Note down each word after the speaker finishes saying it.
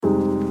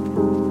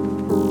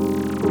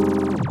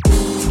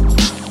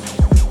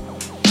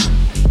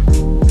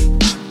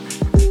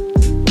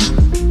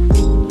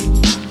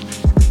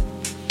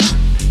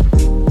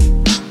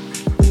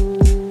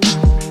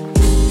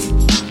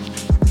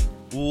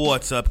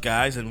What's up,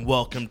 guys, and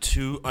welcome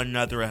to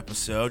another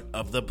episode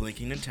of the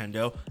Blinking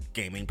Nintendo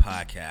Gaming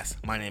Podcast.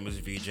 My name is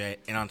VJ,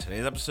 and on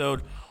today's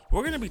episode,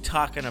 we're going to be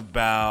talking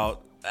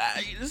about...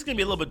 this is going to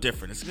be a little bit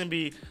different. It's going to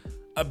be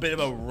a bit of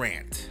a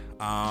rant.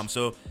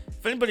 So,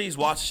 if anybody's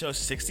watched the show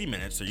 60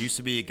 Minutes, there used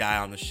to be a guy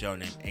on the show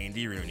named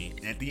Andy Rooney,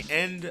 and at the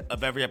end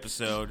of every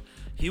episode,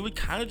 he would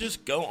kind of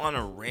just go on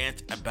a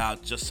rant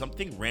about just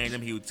something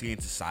random he would see in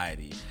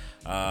society.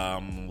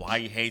 Why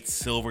he hates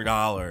silver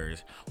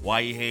dollars,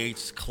 why he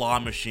hates claw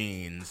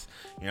machines,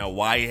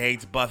 why he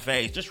hates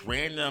buffets, just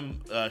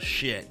random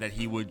shit that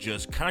he would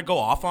just kind of go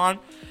off on.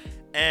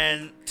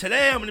 And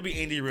today I'm going to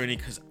be Andy Rooney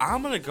because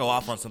I'm going to go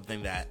off on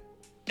something that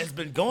has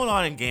been going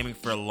on in gaming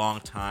for a long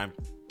time.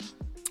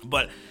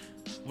 But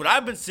what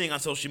I've been seeing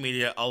on social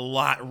media a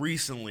lot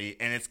recently,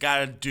 and it's got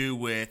to do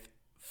with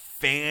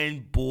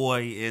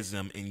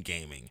fanboyism in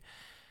gaming.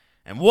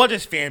 And what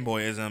is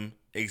fanboyism?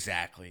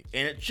 Exactly.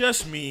 And it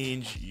just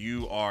means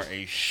you are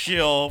a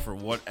shill for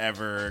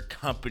whatever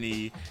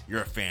company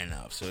you're a fan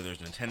of. So there's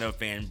Nintendo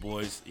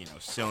fanboys,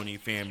 Sony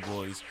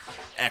fanboys,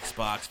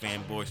 Xbox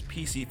fanboys,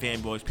 PC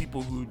fanboys,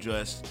 people who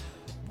just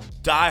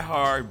die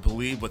hard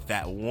believe with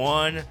that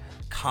one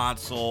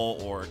console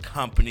or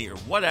company or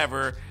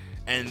whatever,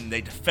 and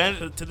they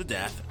defend it to the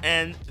death,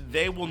 and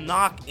they will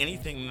knock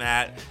anything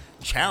that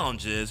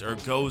challenges or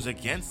goes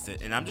against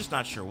it, and I'm just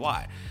not sure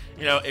why.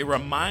 It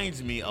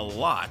reminds me a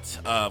lot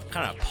of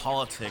kind of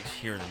politics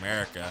here in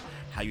America,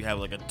 how you have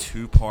like a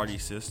two-party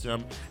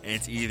system, and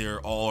it's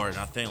either all or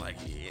nothing. Like,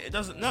 it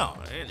doesn't, no.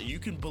 You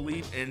can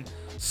believe in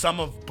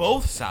some of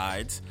both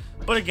sides,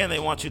 but again, they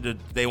want to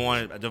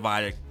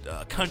divide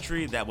a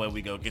country, that way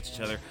we go against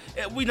each other.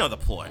 We know the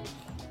ploy.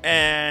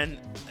 And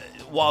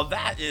while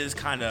that is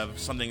kind of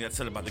something that's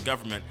said about the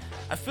government,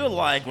 I feel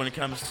like when it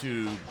comes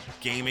to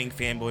gaming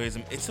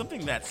fanboyism, it's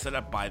something that's set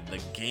up by the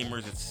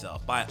gamers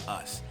itself, by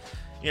us.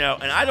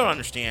 And I don't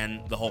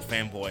understand the whole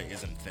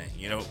fanboyism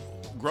thing.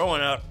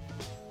 Growing up,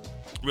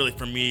 really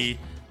for me,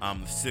 the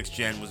 6th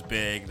gen was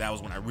big. That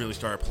was when I really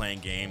started playing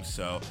games.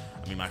 So,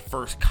 my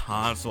first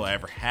console I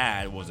ever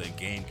had was a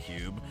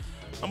GameCube.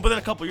 But then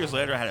a couple years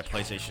later, I had a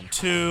PlayStation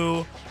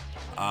 2.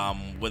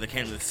 When it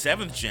came to the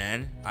 7th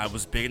gen, I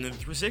was big into the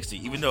 360,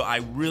 even though I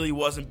really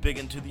wasn't big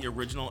into the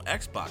original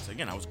Xbox.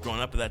 Again, I was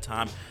growing up at that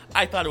time.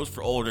 I thought it was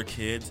for older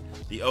kids.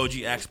 The OG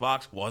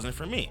Xbox wasn't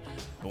for me.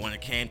 But when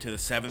it came to the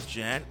 7th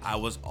gen, I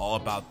was all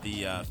about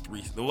the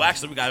Well,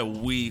 actually, we got a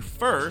Wii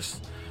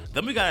first.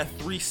 Then we got a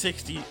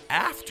 360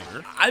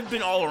 after. I've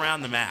been all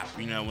around the map,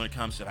 when it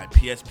comes to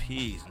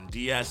PSPs and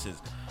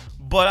DSs.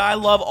 But I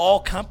love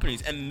all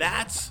companies, and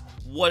that's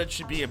what it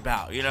should be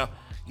about. You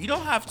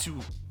don't have to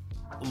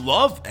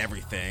love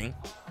everything,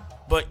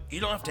 but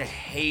you don't have to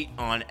hate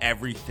on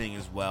everything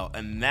as well.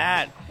 And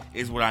that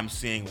is what I'm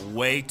seeing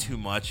way too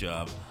much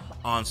of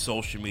on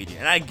social media.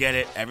 And I get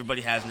it,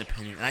 everybody has an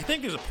opinion, and I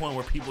think there's a point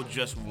where people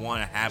just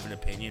want to have an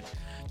opinion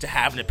to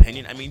have an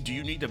opinion. Do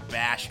you need to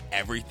bash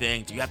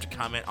everything? Do you have to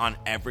comment on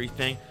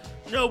everything?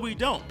 No, we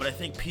don't. But I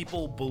think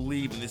people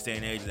believe in this day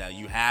and age that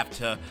you have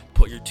to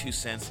put your 2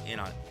 cents in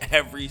on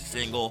every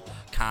single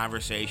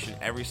conversation,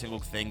 every single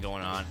thing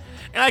going on.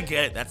 And I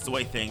get it, that's the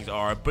way things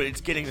are, but it's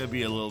getting to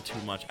be a little too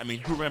much.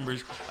 Who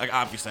remembers,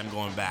 obviously I'm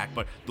going back,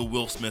 but the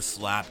Will Smith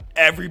slap,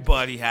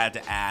 everybody had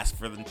to ask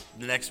for the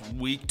next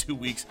week, 2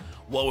 weeks,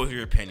 what was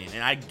your opinion?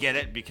 And I get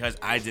it because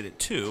I did it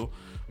too,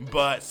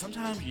 but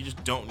sometimes you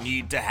just don't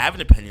need to have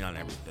an opinion on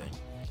everything.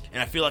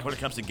 And I feel like when it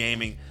comes to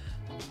gaming,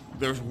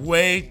 there's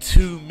way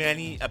too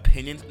many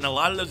opinions, and a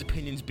lot of those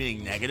opinions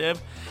being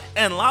negative,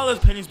 and a lot of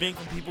those opinions being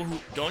from people who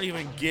don't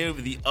even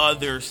give the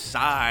other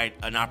side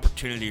an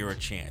opportunity or a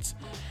chance.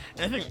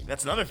 And I think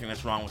that's another thing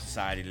that's wrong with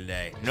society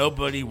today.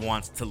 Nobody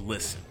wants to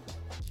listen.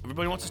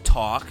 Everybody wants to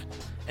talk,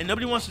 and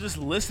nobody wants to just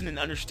listen and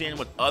understand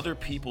what other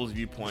people's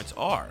viewpoints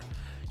are.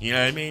 You know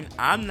what I mean?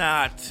 I'm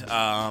not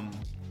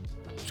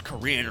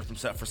Korean or from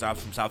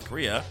South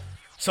Korea,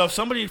 so if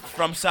somebody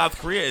from South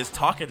Korea is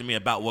talking to me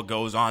about what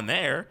goes on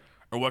there,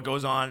 or what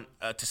goes on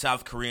to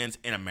South Koreans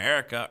in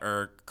America,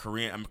 or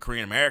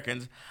Korean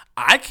Americans,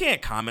 I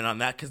can't comment on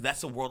that because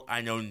that's a world I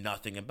know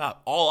nothing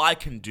about. All I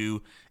can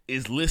do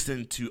is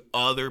listen to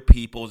other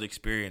people's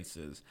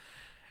experiences.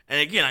 And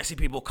again, I see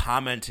people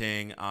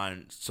commenting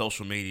on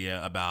social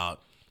media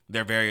about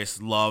their various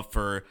love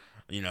for,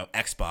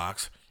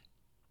 Xbox,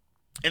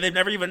 and they've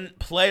never even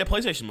played a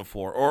PlayStation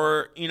before,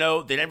 or,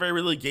 they never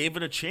really gave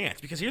it a chance.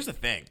 Because here's the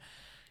thing.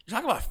 You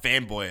talk about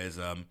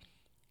fanboyism.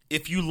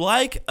 If you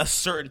like a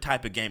certain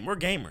type of game, we're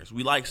gamers.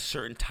 We like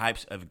certain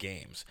types of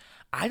games.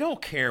 I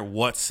don't care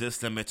what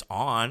system it's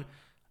on,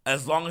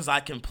 as long as I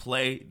can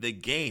play the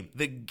game.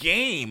 The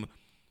game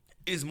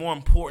is more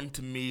important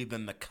to me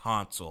than the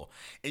console.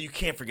 And you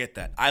can't forget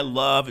that. I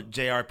love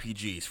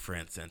JRPGs, for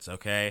instance,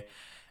 okay?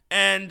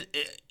 And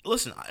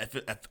listen, if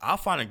I'll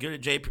find a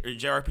good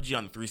JRPG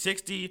on the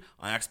 360,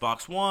 on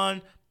Xbox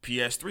One,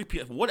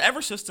 PS3,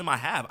 whatever system I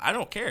have, I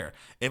don't care.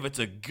 If it's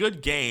a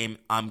good game,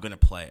 I'm going to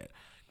play it.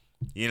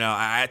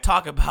 I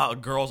talk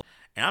about girls,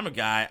 and I'm a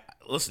guy,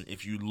 listen,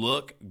 if you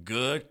look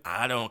good,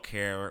 I don't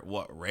care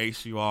what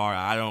race you are.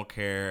 I don't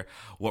care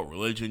what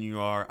religion you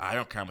are. I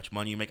don't care how much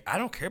money you make. I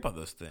don't care about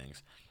those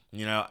things.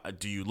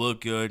 Do you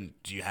look good?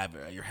 Do you have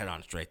your head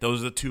on straight?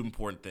 Those are the two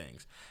important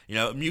things.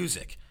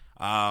 Music.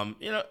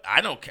 I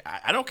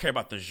don't care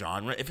about the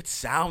genre. If it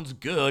sounds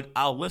good,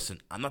 I'll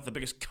listen. I'm not the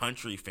biggest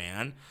country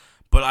fan,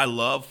 but I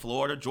love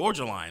Florida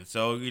Georgia Line.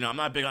 So, I'm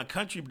not big on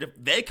country, but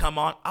if they come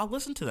on, I'll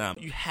listen to them.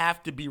 You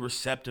have to be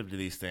receptive to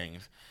these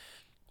things.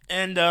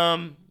 And,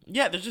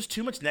 there's just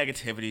too much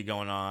negativity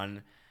going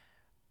on.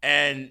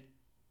 And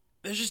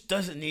there just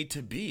doesn't need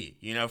to be.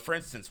 For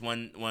instance,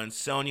 when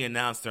Sony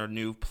announced their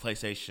new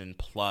PlayStation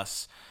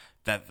Plus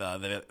that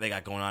they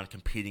got going on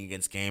competing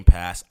against Game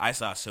Pass, I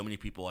saw so many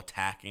people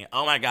attacking it.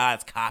 Oh my God,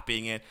 it's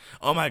copying it.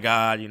 Oh my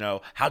God,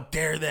 how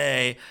dare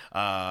they?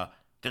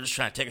 They're just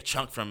trying to take a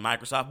chunk from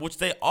Microsoft, which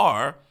they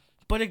are.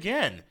 But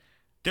again,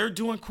 they're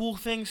doing cool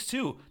things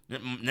too.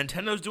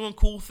 Nintendo's doing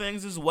cool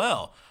things as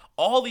well.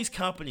 All these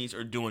companies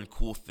are doing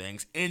cool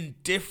things in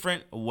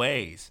different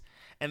ways.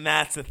 And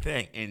that's the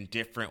thing, in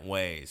different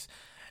ways.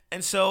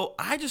 And so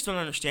I just don't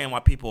understand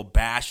why people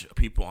bash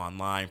people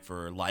online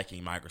for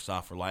liking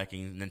Microsoft, for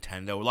liking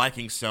Nintendo,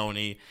 liking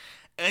Sony,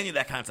 any of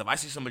that kind of stuff. I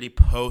see somebody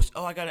post,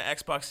 oh, I got an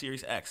Xbox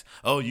Series X.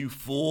 Oh, you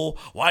fool.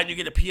 Why didn't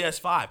you get a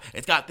PS5?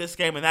 It's got this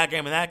game and that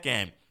game and that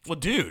game. Well,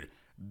 dude,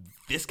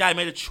 this guy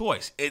made a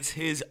choice. It's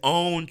his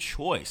own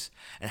choice.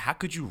 And how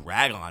could you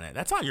rag on it?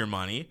 That's not your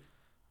money.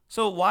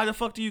 So why the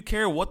fuck do you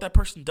care what that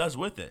person does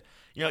with it?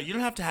 You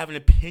don't have to have an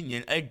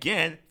opinion,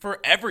 again, for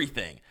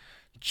everything.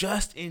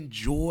 Just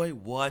enjoy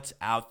what's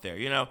out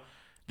there.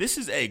 This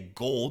is a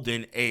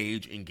golden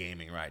age in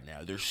gaming right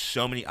now. There's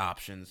so many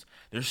options.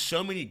 There's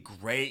so many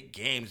great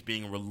games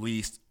being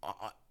released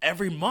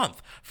every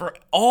month for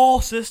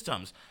all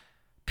systems.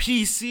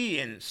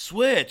 PC and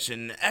Switch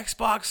and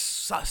Xbox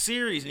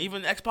Series and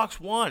even Xbox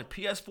One,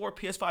 PS4,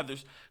 PS5.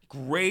 There's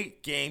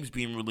great games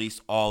being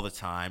released all the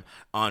time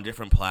on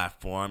different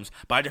platforms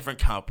by different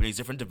companies,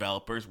 different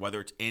developers, whether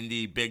it's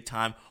indie, big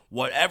time,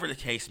 whatever the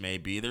case may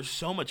be. There's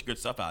so much good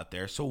stuff out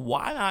there. So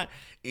why not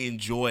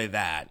enjoy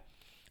that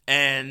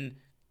and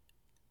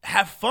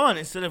have fun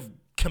instead of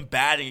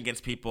combating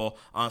against people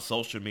on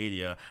social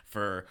media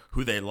for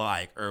who they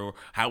like or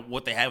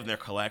what they have in their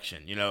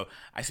collection?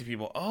 I see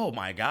people, oh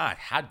my God,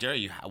 how dare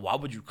you? Why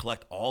would you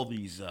collect all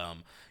these,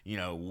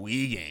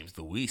 Wii games?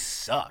 The Wii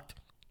sucked.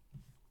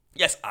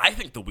 Yes, I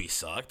think the Wii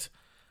sucked,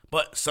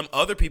 but some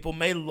other people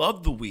may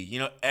love the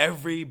Wii.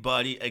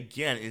 Everybody,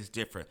 again, is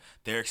different.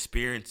 Their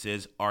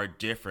experiences are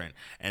different.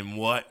 And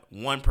what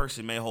one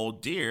person may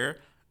hold dear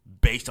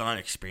based on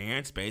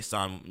experience, based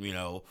on,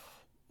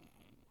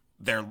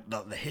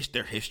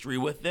 their history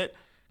with it,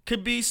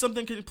 could be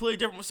something completely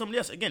different with somebody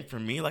else. Again, for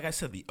me, like I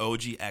said, the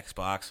OG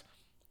Xbox,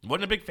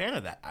 wasn't a big fan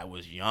of that. I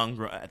was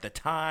young at the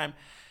time.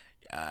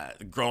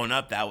 Growing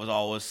up, that was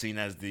always seen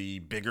as the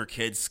bigger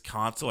kids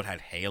console. It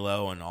had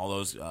Halo and all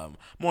those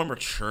more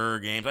mature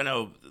games. I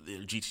know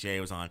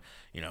GTA was on,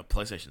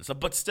 PlayStation and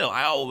stuff, but still,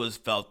 I always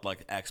felt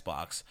like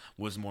Xbox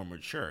was more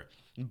mature.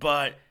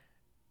 But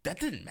that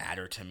didn't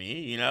matter to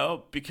me,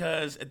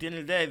 because at the end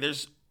of the day,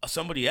 there's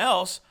somebody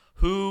else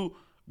who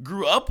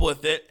grew up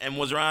with it and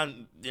was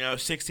around,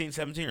 16,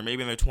 17, or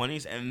maybe in their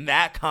 20s, and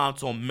that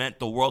console meant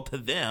the world to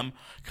them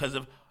because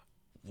of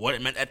what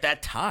it meant at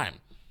that time.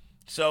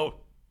 So,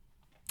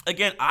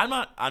 again, I'm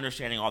not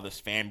understanding all this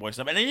fanboy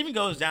stuff, and it even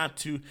goes down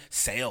to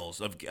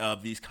sales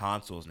of these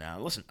consoles now.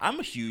 Listen, I'm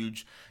a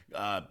huge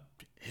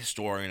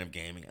historian of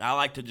gaming. I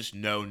like to just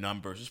know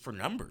numbers just for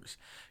numbers.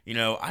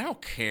 I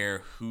don't care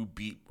who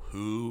beat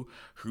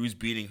who's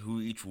beating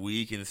who each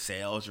week in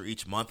sales or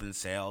each month in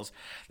sales.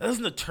 That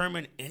doesn't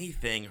determine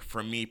anything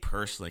for me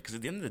personally, because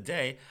at the end of the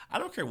day, I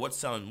don't care what's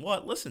selling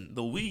what. Listen,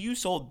 the Wii U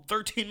sold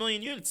 13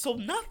 million units, sold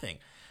nothing,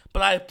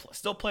 but I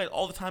still play it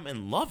all the time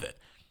and love it.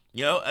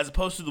 As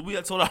opposed to the Wii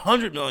that sold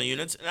 100 million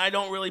units, and I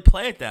don't really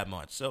play it that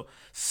much. So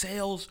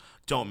sales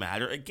don't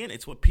matter. Again,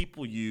 it's what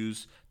people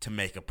use to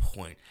make a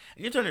point. And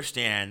you have to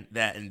understand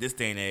that in this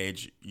day and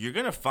age, you're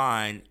going to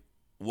find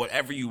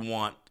whatever you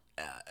want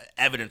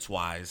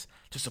evidence-wise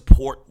to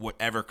support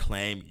whatever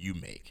claim you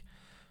make.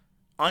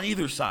 On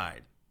either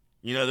side.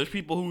 There's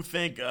people who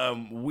think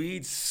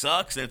weed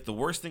sucks and it's the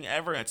worst thing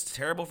ever and it's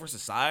terrible for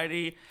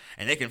society,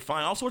 and they can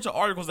find all sorts of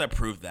articles that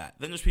prove that.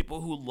 Then there's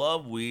people who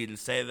love weed and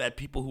say that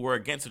people who are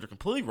against it are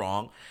completely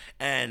wrong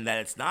and that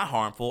it's not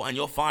harmful, and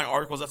you'll find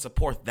articles that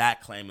support that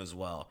claim as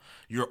well.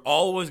 You're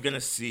always going to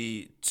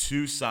see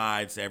two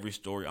sides to every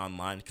story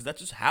online because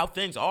that's just how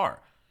things are.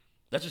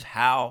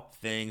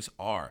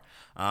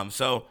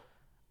 So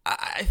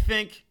I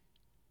think,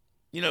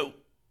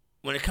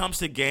 when it comes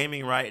to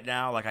gaming right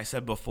now, like I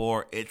said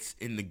before, it's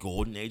in the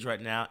golden age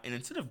right now. And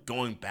instead of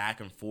going back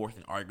and forth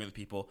and arguing with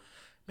people,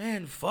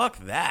 man, fuck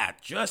that.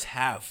 Just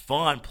have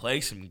fun,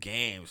 play some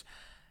games,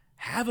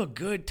 have a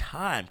good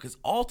time. Because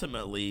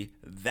ultimately,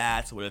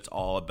 that's what it's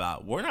all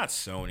about. We're not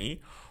Sony.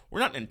 We're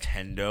not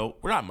Nintendo.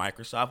 We're not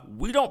Microsoft.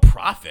 We don't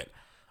profit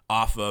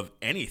off of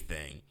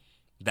anything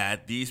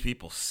that these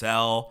people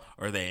sell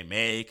or they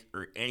make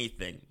or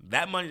anything,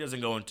 that money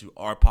doesn't go into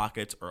our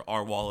pockets or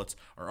our wallets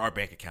or our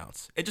bank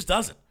accounts. It just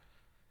doesn't.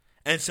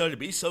 And so to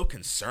be so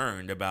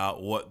concerned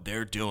about what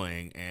they're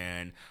doing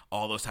and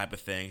all those type of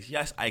things,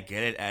 yes, I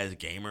get it as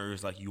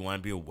gamers, like you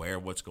want to be aware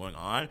of what's going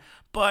on,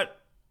 but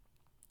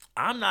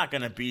I'm not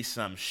going to be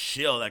some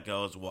shill that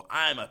goes, well,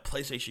 I'm a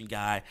PlayStation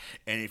guy,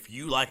 and if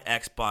you like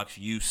Xbox,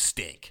 you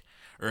stink.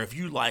 Or if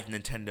you like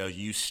Nintendo,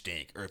 you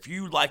stink. Or if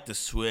you like the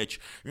Switch,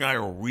 you're not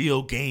a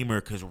real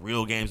gamer because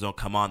real games don't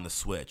come on the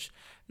Switch.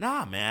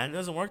 Nah, man, it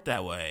doesn't work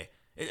that way.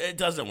 It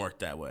doesn't work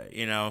that way,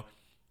 you know.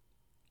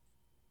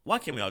 Why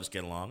can't we all just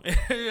get along?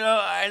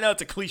 I know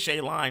it's a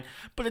cliche line,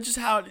 but it's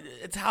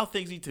how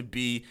things need to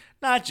be,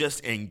 not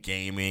just in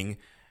gaming.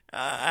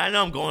 I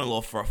know I'm going a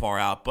little far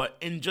out, but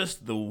in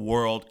just the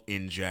world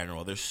in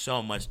general, there's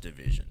so much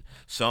division.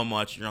 So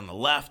much, you're on the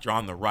left, you're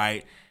on the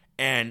right,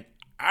 and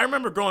I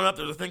remember growing up,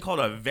 there was a thing called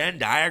a Venn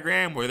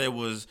diagram where there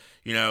was,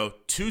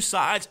 two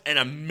sides and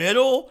a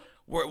middle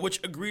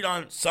which agreed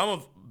on some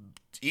of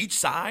each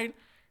side.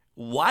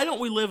 Why don't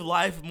we live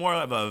life more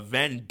of a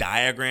Venn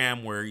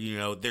diagram where,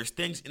 there's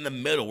things in the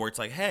middle where it's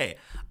like, hey,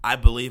 I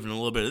believe in a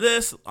little bit of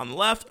this on the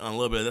left and a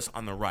little bit of this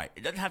on the right.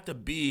 It doesn't have to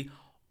be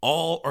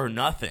all or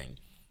nothing.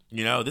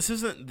 This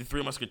isn't the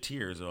Three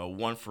Musketeers,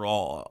 one for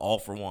all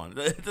for one.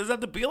 It doesn't have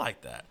to be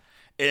like that.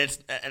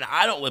 And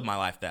I don't live my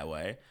life that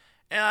way.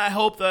 And I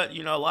hope that,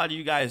 a lot of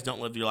you guys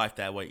don't live your life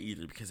that way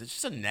either, because it's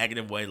just a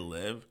negative way to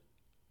live.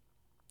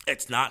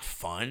 It's not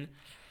fun.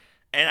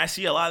 And I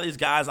see a lot of these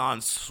guys on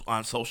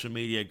social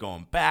media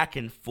going back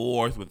and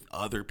forth with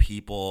other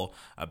people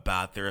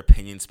about their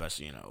opinions,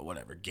 especially,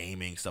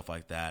 gaming, stuff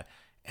like that.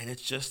 And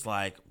it's just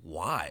like,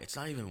 why? It's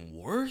not even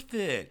worth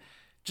it.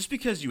 Just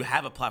because you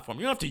have a platform,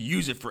 you don't have to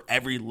use it for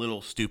every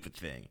little stupid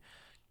thing.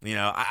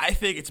 I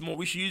think it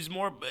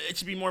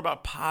should be more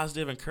about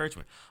positive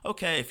encouragement.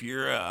 Okay, if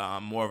you're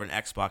more of an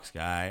Xbox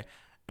guy,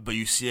 but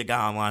you see a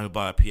guy online who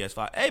bought a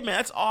PS5, hey man,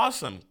 that's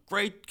awesome.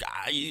 Great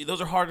guy.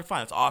 Those are hard to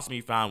find. It's awesome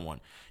you found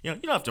one. You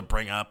don't have to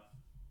bring up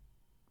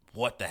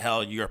what the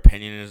hell your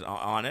opinion is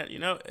on it.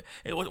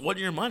 It wasn't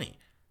your money.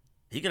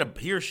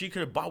 He or she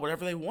could have bought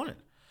whatever they wanted.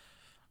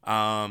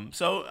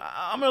 So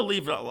I'm going to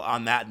leave it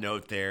on that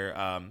note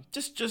there.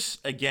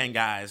 Just again,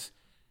 guys,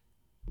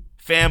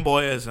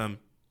 fanboyism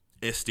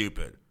is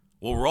stupid.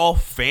 What we're all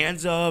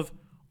fans of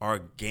are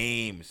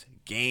games,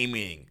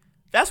 gaming.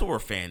 That's what we're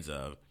fans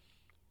of.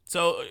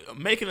 So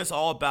making this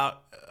all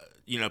about,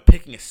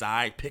 picking a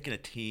side, picking a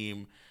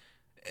team,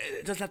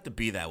 it doesn't have to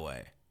be that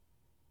way.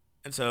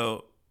 And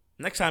so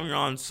next time you're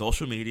on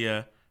social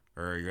media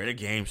or you're at a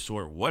game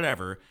store,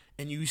 whatever,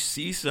 and you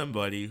see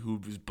somebody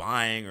who's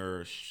buying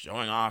or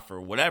showing off or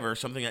whatever,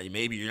 something that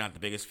maybe you're not the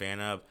biggest fan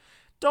of,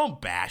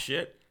 don't bash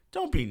it.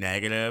 Don't be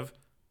negative.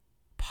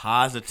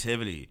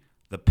 Positivity.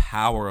 The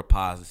power of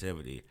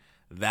positivity.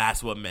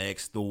 That's what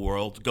makes the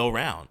world go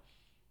round.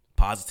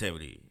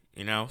 Positivity,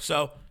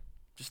 So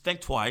just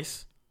think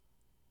twice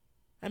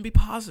and be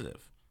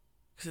positive.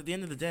 Because at the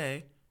end of the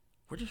day,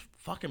 we're just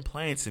fucking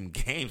playing some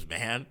games,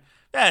 man.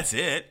 That's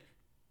it.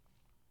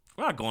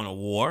 We're not going to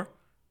war.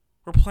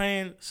 We're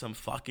playing some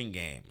fucking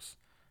games.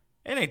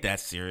 It ain't that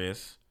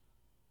serious.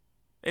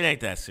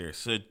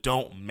 So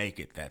don't make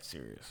it that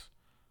serious.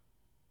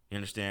 You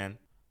understand?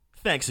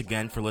 Thanks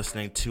again for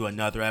listening to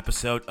another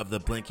episode of the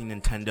Blinking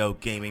Nintendo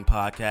Gaming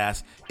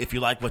Podcast. If you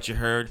like what you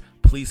heard,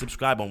 please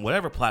subscribe on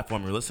whatever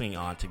platform you're listening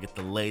on to get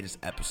the latest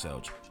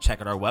episodes.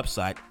 Check out our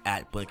website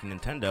at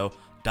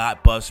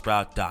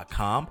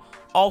blinkingNintendo.buzzsprout.com.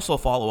 Also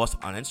follow us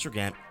on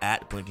Instagram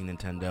at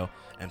BlinkingNintendo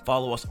and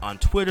follow us on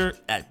Twitter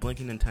at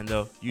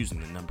BlinkingNintendo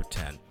using the number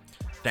 10.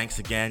 Thanks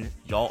again.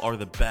 Y'all are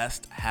the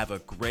best. Have a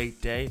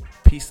great day.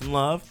 Peace and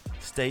love.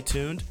 Stay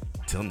tuned.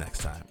 Till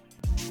next time.